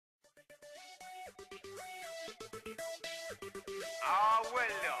Ah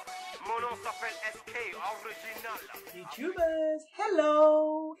well, mon nom s'appelle SK Original. YouTubers,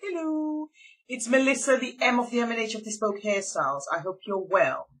 hello. It's Melissa, the M of the M&H of Bespoke Hairstyles. I hope you're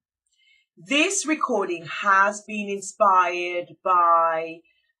well. This recording has been inspired by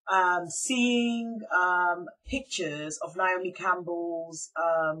seeing pictures of Naomi Campbell's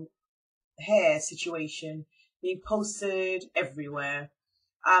hair situation being posted everywhere.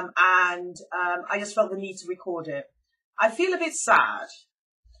 And I just felt the need to record it. I feel a bit sad.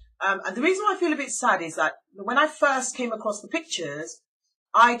 And the reason why I feel a bit sad is that when I first came across the pictures,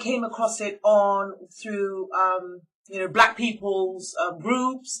 I came across it through Black people's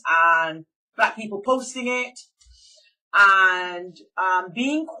groups and Black people posting it, and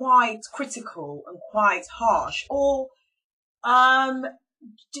being quite critical and quite harsh. Or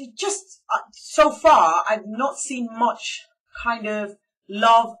so far, I've not seen much kind of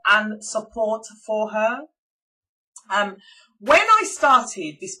love and support for her. When I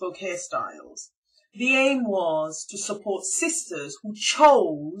started Bespoke Hairstyles, the aim was to support sisters who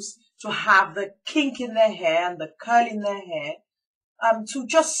chose to have the kink in their hair and the curl in their hair, to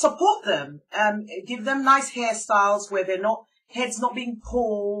just support them, give them nice hairstyles where heads not being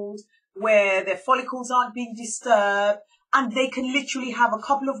pulled, where their follicles aren't being disturbed, and they can literally have a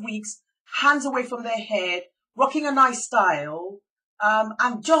couple of weeks, hands away from their head, rocking a nice style,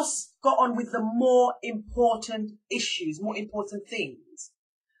 and just got on with the more important issues, more important things,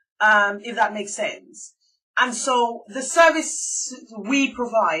 if that makes sense. And so the service we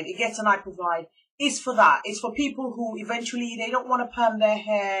provide, Iget and I provide, is for that. It's for people who eventually, they don't want to perm their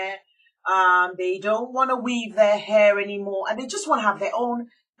hair, they don't want to weave their hair anymore, and they just want to have their own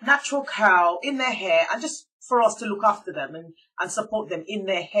natural curl in their hair, and just for us to look after them and support them in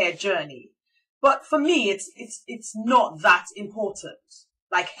their hair journey. But for me, it's not that important.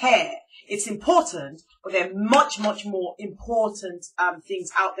 Like hair, it's important, but there are much more important things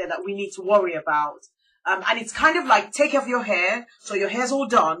out there that we need to worry about. And it's kind of like take off your hair, so your hair's all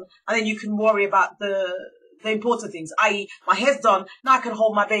done, and then you can worry about the important things. I.e., my hair's done, now I can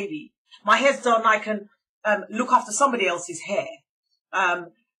hold my baby. My hair's done, I can look after somebody else's hair.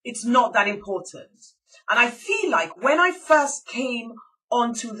 It's not that important. And I feel like when I first came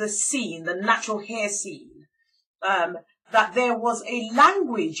onto the scene, the natural hair scene, that there was a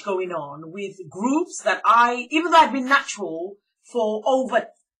language going on with groups that even though I'd been natural for over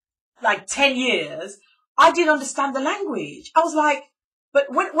like 10 years, I didn't understand the language. I was like, but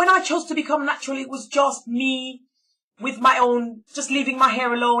when I chose to become natural, it was just me with my own, just leaving my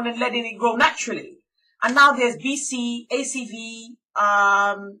hair alone and letting it grow naturally. And now there's BC, ACV,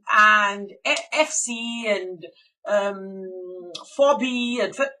 and FC and 4B,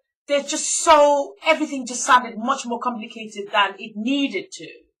 and they're just everything just sounded much more complicated than it needed to.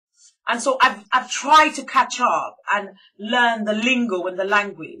 And so I've tried to catch up and learn the lingo and the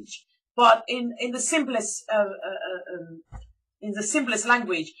language, but in the simplest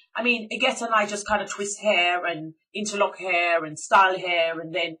language, I mean, Iget and I just kind of twist hair and interlock hair and style hair,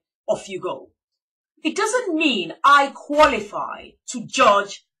 and then off you go. It doesn't mean I qualify to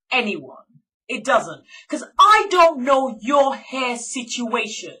judge anyone. It doesn't. Because I don't know your hair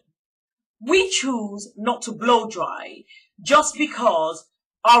situation. We choose not to blow dry just because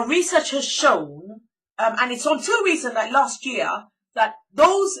our research has shown, and it's until recent, like last year, that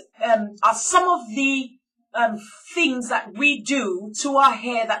those are some of the things that we do to our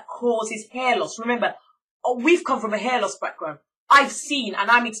hair that causes hair loss. Remember, we've come from a hair loss background. I've seen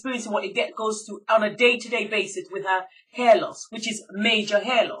and I'm experiencing what Iget goes through on a day-to-day basis with her hair loss, which is major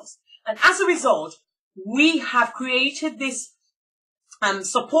hair loss. And as a result, we have created this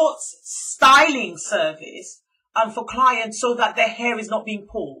support styling service for clients so that their hair is not being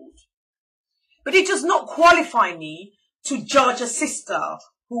pulled. But it does not qualify me to judge a sister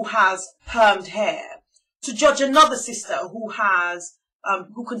who has permed hair, to judge another sister who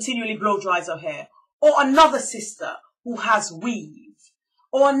continually blow dries her hair, or another sister who has weaved,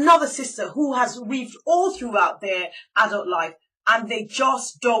 or another sister who has weaved all throughout their adult life, and they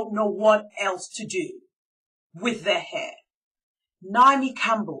just don't know what else to do with their hair. Naomi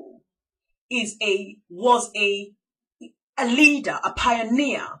Campbell was a leader, a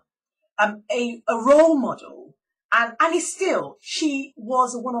pioneer, a role model, and is still. She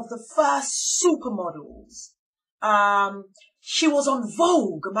was one of the first supermodels. She was on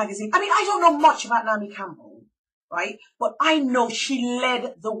Vogue magazine. I mean, I don't know much about Naomi Campbell, right? But I know she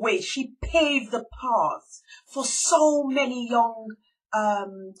led the way. She paved the path for so many young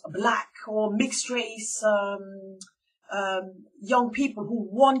Black or mixed race young people who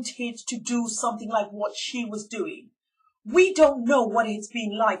wanted to do something like what she was doing. We don't know what it's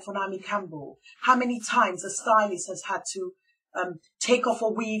been like for Naomi Campbell. How many times a stylist has had to take off a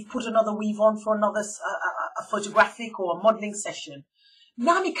weave, put another weave on for another a photographic or a modeling session.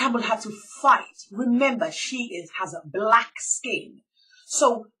 Naomi Campbell had to fight. Remember, has a black skin.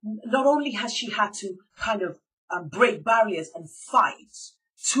 So not only has she had to kind of break barriers and fight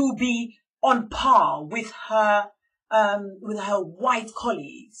to be on par with her white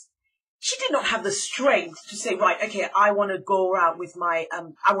colleagues, she did not have the strength to say, right, okay, I want to go out with my,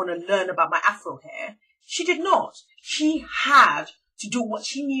 I want to learn about my Afro hair. She did not. She had to do what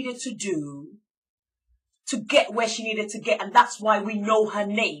she needed to do to get where she needed to get. And that's why we know her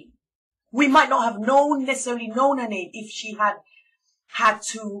name. We might not have necessarily known her name if she had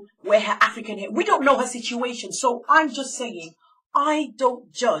to wear her African hair. We don't know her situation. So I'm just saying, I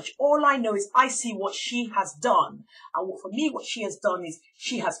don't judge. All I know is I see what she has done. And for me, what she has done is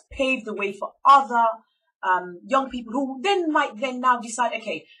she has paved the way for other young people who might now decide,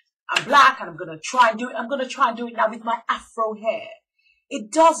 okay, I'm black and I'm going to try and do it. I'm going to try and do it now with my Afro hair.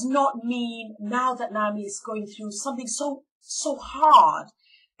 It does not mean now that Naomi is going through something so hard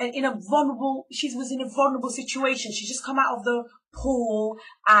and she was in a vulnerable situation. She's just come out of the pool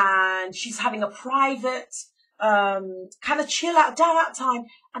and she's having a private kind of chill out, down out time,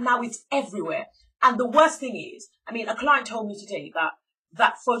 and now it's everywhere. And the worst thing is, I mean, a client told me today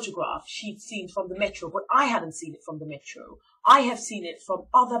that photograph she'd seen from the Metro, but I hadn't seen it from the Metro. I have seen it from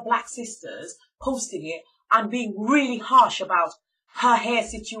other black sisters posting it and being really harsh about her hair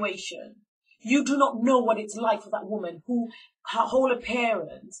situation. You do not know what it's like for that woman who her whole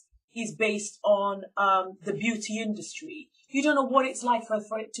appearance is based on the beauty industry. You don't know what it's like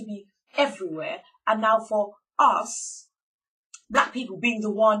for it to be everywhere. And now for us, black people, being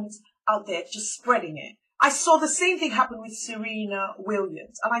the ones out there just spreading it. I saw the same thing happen with Serena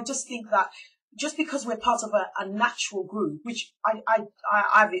Williams. And I just think that just because we're part of a natural group, which I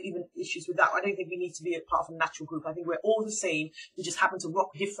have even issues with that. I don't think we need to be a part of a natural group. I think we're all the same. We just happen to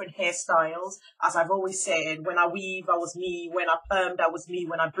rock different hairstyles. As I've always said, when I weave, I was me. When I permed, I was me.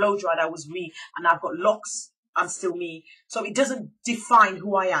 When I blow dried, I was me. And I've got locks, I'm still me. So it doesn't define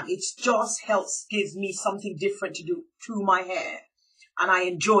who I am. It just gives me something different to do to my hair. And I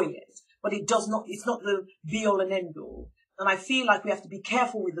enjoy it. But it's not the be all and end all. And I feel like we have to be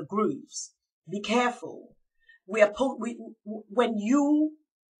careful with the groups. Be careful. There's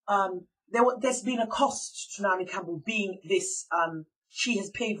been a cost to Naomi Campbell being this, she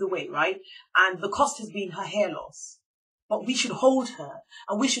has paved the way, right? And the cost has been her hair loss. But we should hold her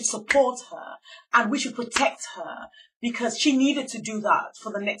and we should support her and we should protect her because she needed to do that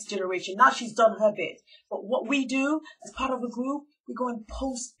for the next generation. Now she's done her bit. But what we do as part of a group, we go and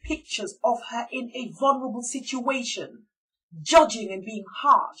post pictures of her in a vulnerable situation, judging and being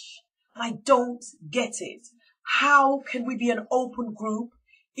harsh. And I don't get it. How can we be an open group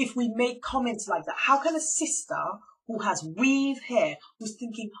if we make comments like that? How can a sister who has weave hair, who's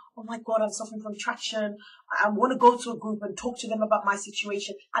thinking, oh my God, I'm suffering from traction, I want to go to a group and talk to them about my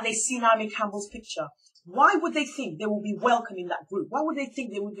situation, and they see Naomi Campbell's picture, why would they think they will be welcome in that group? Why would they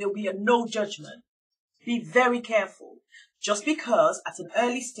think there will be a no judgment? Be very careful. Just because at an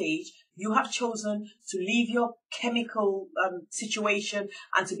early stage you have chosen to leave your chemical situation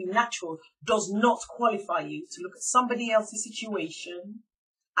and to be natural does not qualify you to look at somebody else's situation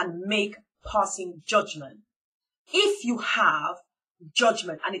and make passing judgment. If you have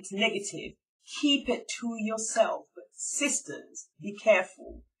judgment and it's negative, keep it to yourself. But sisters, be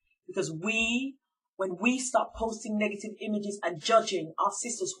careful, because when we start posting negative images and judging our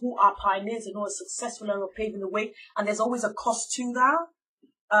sisters who are pioneers and who are successful and are paving the way, and there's always a cost to that,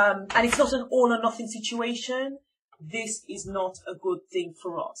 and it's not an all or nothing situation, this is not a good thing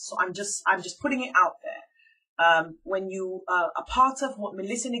for us. So I'm just putting it out there. When you are part of what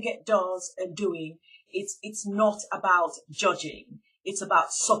Melissa Nigget does and doing, it's not about judging. It's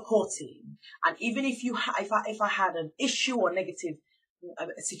about supporting. And even if if I had an issue or negative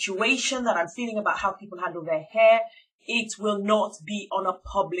a situation that I'm feeling about how people handle their hair, it will not be on a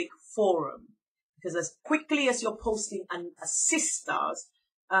public forum. Because as quickly as you're posting a sister's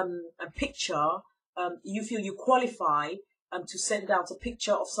a picture, you feel you qualify to send out a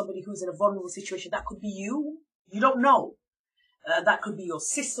picture of somebody who's in a vulnerable situation. That could be you. You don't know. That could be your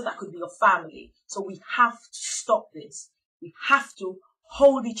sister. That could be your family. So we have to stop this. We have to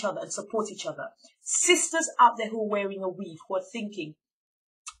hold each other and support each other. Sisters out there who are wearing a weave, who are thinking,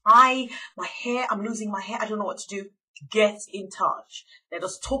 I'm losing my hair, I don't know what to do. Get in touch. Let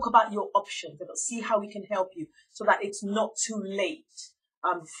us talk about your options. Let us see how we can help you so that it's not too late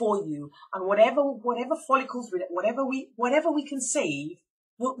for you. And whatever follicles, whatever we can save,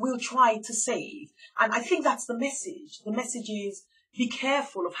 we'll try to save. And I think that's the message. The message is, be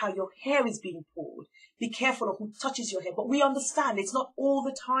careful of how your hair is being pulled. Be careful of who touches your hair. But we understand it's not all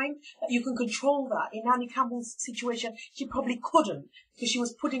the time that you can control that. In Naomi Campbell's situation, she probably couldn't, because she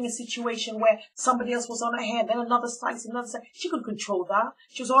was put in a situation where somebody else was on her hair, then another stylist, another stylist. She couldn't control that.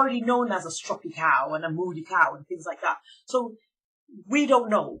 She was already known as a stroppy cow and a moody cow and things like that. So we don't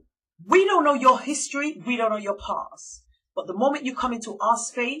know. We don't know your history. We don't know your past. But the moment you come into our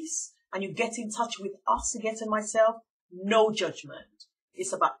space and you get in touch with us, again, and myself, no judgment.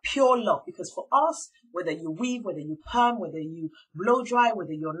 It's about pure love, because for us, whether you weave, whether you perm, whether you blow dry,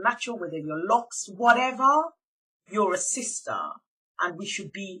 whether you're natural, whether you're locks, whatever, you're a sister, and we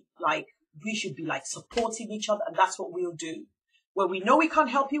should be like supporting each other, and that's what we'll do. Where we know we can't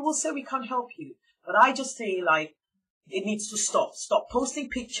help you, we'll say we can't help you. But I just say, like, it needs to stop. Stop posting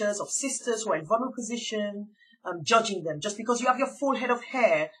pictures of sisters who are in vulnerable position, judging them. Just because you have your full head of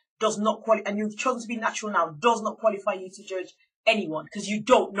hair does not qualify, and you've chosen to be natural now, does not qualify you to judge anyone, because you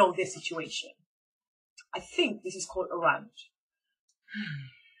don't know their situation. I think this is called a rant.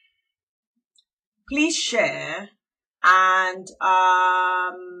 Please share, and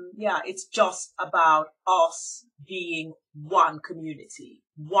yeah, it's just about us being one community.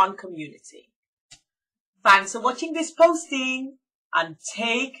 One community. Thanks for watching this posting, and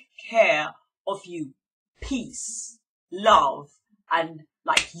take care of you. Peace, love, and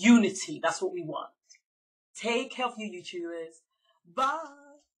like unity. That's what we want. Take care of you, YouTubers. Bye.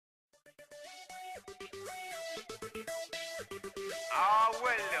 Ah,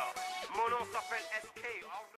 well.